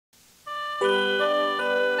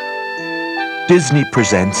Disney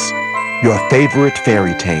presents your favorite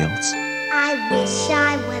fairy tales. I wish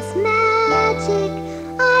I was magic.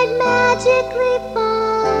 I'd magically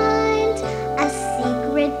find a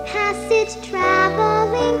secret passage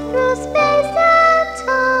traveling through space and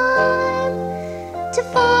time to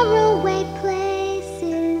faraway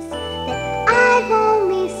places that I've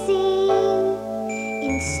only seen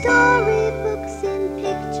in storybooks, in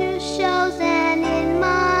picture shows, and in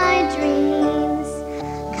my dreams.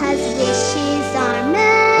 'Cause wishes are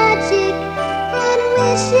magic and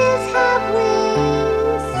wishes have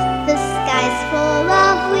wings. The sky's full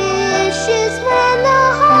of wishes when the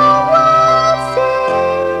whole world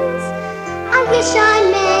sings. I wish I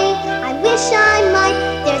may, I wish I might.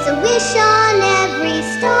 There's a wish on every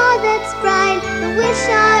star that's bright. The wish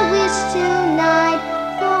I wish tonight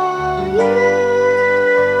for you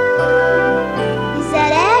is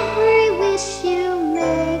that every wish you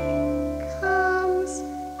make comes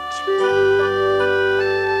true.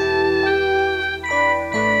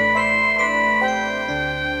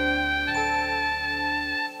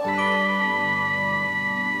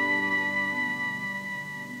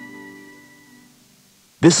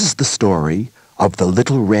 This is the story of the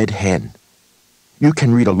Little Red Hen. You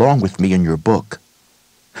can read along with me in your book.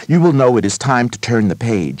 You will know it is time to turn the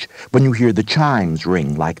page when you hear the chimes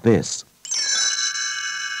ring like this.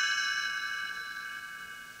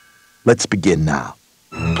 Let's begin now.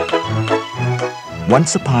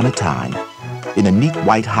 Once upon a time, in a neat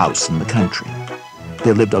white house in the country,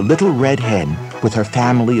 there lived a little red hen with her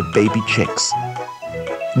family of baby chicks.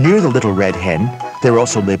 Near the little red hen, there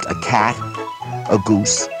also lived a cat, a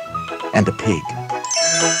goose, and a pig.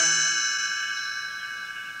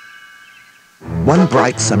 One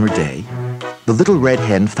bright summer day, the little red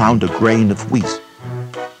hen found a grain of wheat.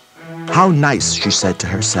 How nice, she said to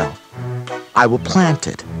herself. I will plant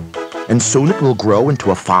it, and soon it will grow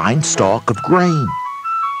into a fine stalk of grain.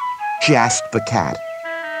 She asked the cat,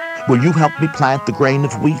 will you help me plant the grain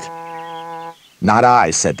of wheat? Not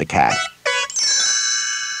I, said the cat.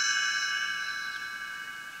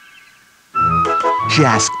 She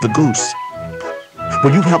asked the goose,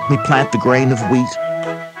 will you help me plant the grain of wheat?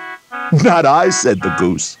 Not I, said the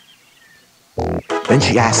goose. Then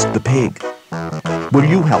she asked the pig, will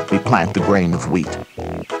you help me plant the grain of wheat?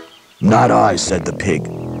 Not I, said the pig.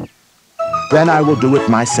 Then I will do it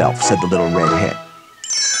myself, said the little red hen.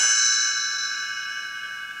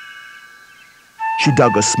 She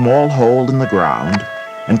dug a small hole in the ground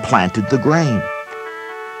and planted the grain.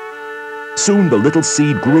 Soon the little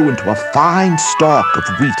seed grew into a fine stalk of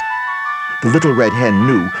wheat. The little red hen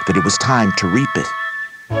knew that it was time to reap it.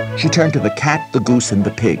 She turned to the cat, the goose, and the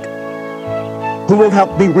pig. Who will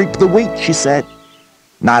help me reap the wheat? She said.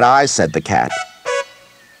 Not I, said the cat.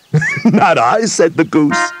 Not I, said the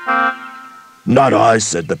goose. Not I,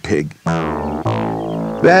 said the pig.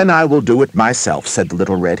 Then I will do it myself, said the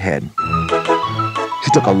little red hen.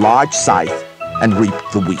 She took a large scythe and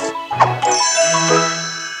reaped the wheat.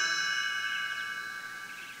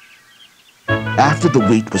 After the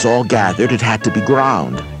wheat was all gathered, it had to be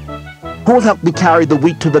ground. Who will help me carry the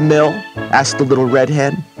wheat to the mill? Asked the little red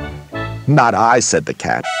hen. Not I, said the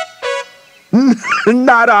cat.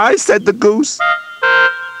 Not I, said the goose.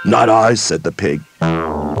 Not I, said the pig.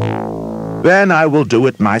 Then I will do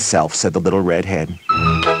it myself, said the little red hen.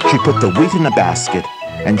 She put the wheat in a basket,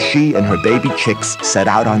 and she and her baby chicks set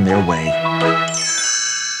out on their way.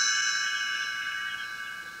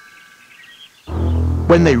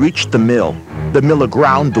 When they reached the miller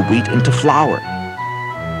ground the wheat into flour.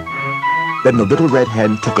 Then the little red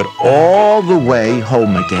hen took it all the way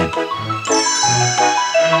home again.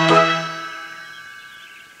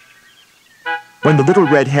 When the little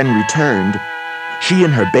red hen returned, she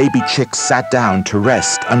and her baby chicks sat down to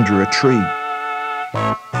rest under a tree.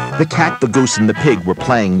 The cat, the goose, and the pig were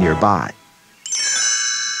playing nearby.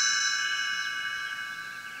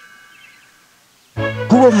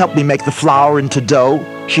 Who will help me make the flour into dough?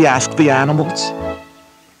 She asked the animals.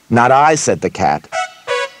 Not I, said the cat.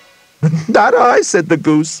 Not I, said the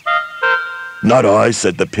goose. Not I,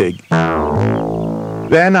 said the pig.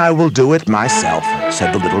 Then I will do it myself,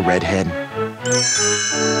 said the little red hen.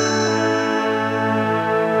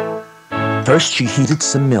 First she heated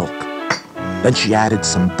some milk. Then she added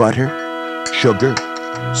some butter, sugar,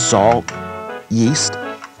 salt, yeast,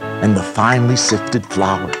 and the finely sifted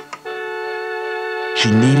flour. She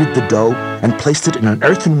kneaded the dough and placed it in an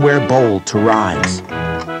earthenware bowl to rise.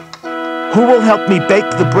 Who will help me bake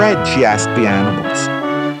the bread? She asked the animals.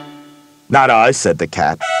 Not I, said the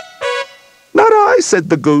cat. Not I, said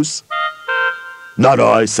the goose. Not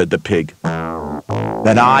I, said the pig.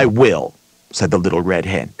 Then I will, said the little red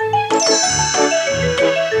hen.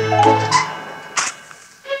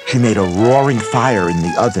 She made a roaring fire in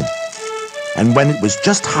the oven, and when it was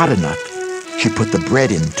just hot enough, she put the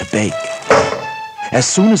bread in to bake. As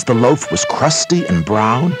soon as the loaf was crusty and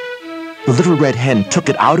brown, the little red hen took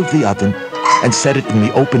it out of the oven and set it in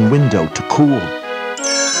the open window to cool.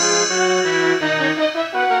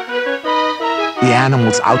 The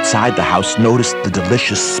animals outside the house noticed the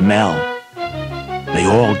delicious smell. They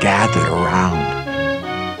all gathered around.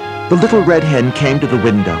 The little red hen came to the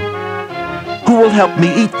window. "Who will help me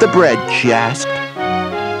eat the bread?" she asked.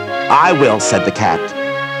 "I will," said the cat.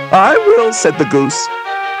 "I will," said the goose.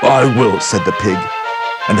 "I will," said the pig.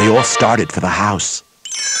 And they all started for the house.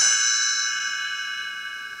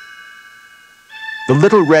 The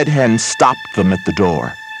little red hen stopped them at the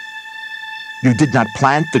door. "You did not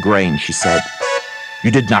plant the grain," she said.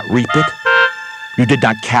 "You did not reap it. You did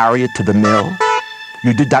not carry it to the mill.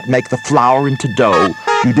 You did not make the flour into dough.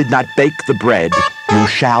 You did not bake the bread. You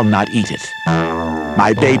shall not eat it.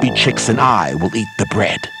 My baby chicks and I will eat the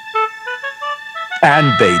bread." And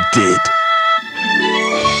they did.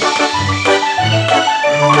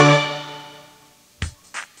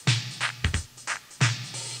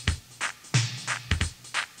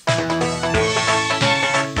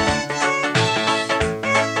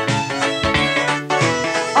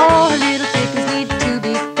 All her little chickens need to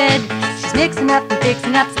be fed. She's mixing up and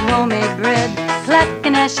fixing up some homemade bread,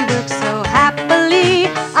 clucking as she works so happily.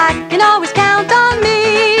 I can always count on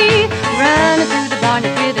me, running through the barn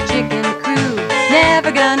with a chicken crew,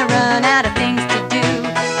 never gonna run out of things to do.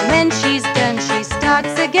 And when she's done, she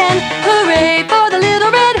starts again. Hooray for the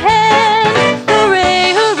little red hen!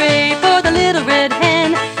 Hooray, hooray for the little red hen!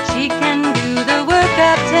 She can do the work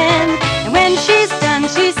of 10. And when she's done,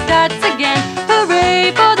 she starts again.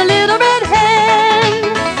 Hooray for the little red hen!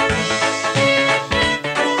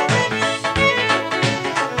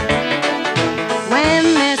 When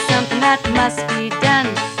there's something that must be done,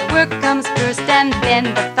 the work comes first and then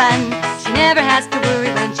the fun. She never has to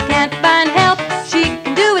worry when she can't find help. She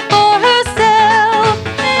can do it for herself.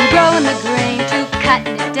 From growing the grain to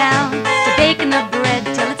cutting it down, to baking the bread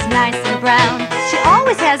till it's nice and brown. She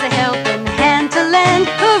always has a helping hand to lend.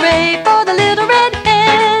 Hooray for the little red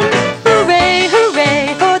hen! Hooray,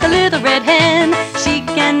 hooray for the little red hen! She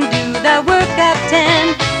can do the work of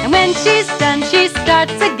 10. And when she's done, she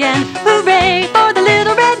starts again. Hooray for the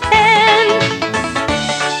little red hen!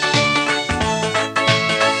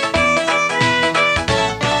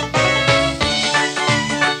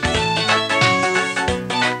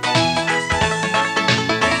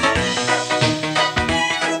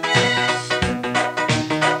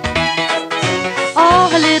 All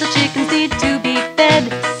her little chickens need to be fed.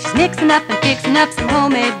 She's mixing up and fixing up some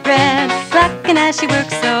homemade bread, clucking as she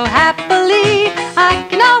works so happily. I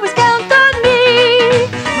can always count on me,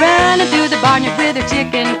 running through the barnyard with her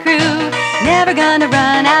chicken crew, never gonna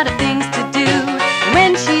run out of things to do. And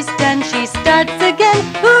when she's done, she starts again.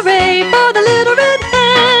 Hooray for the little red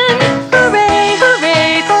hen! Hooray,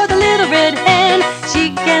 hooray for the little red hen!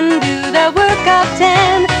 She can do the work of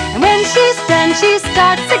 10. And when she's done, she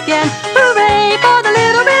starts again. Hooray for the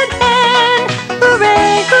little red hen!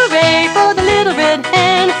 Hooray, hooray for the little red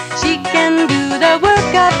hen! She can do the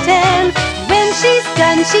work of 10. When she's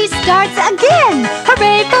done, she starts again.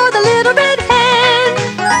 Hooray for the little red hen!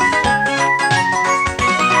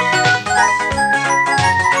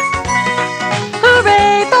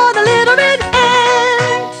 Hooray for the little red hen!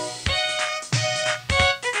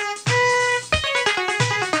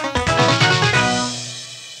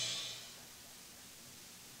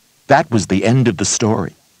 That was the end of the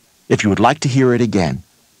story. If you would like to hear it again,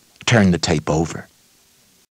 turn the tape over.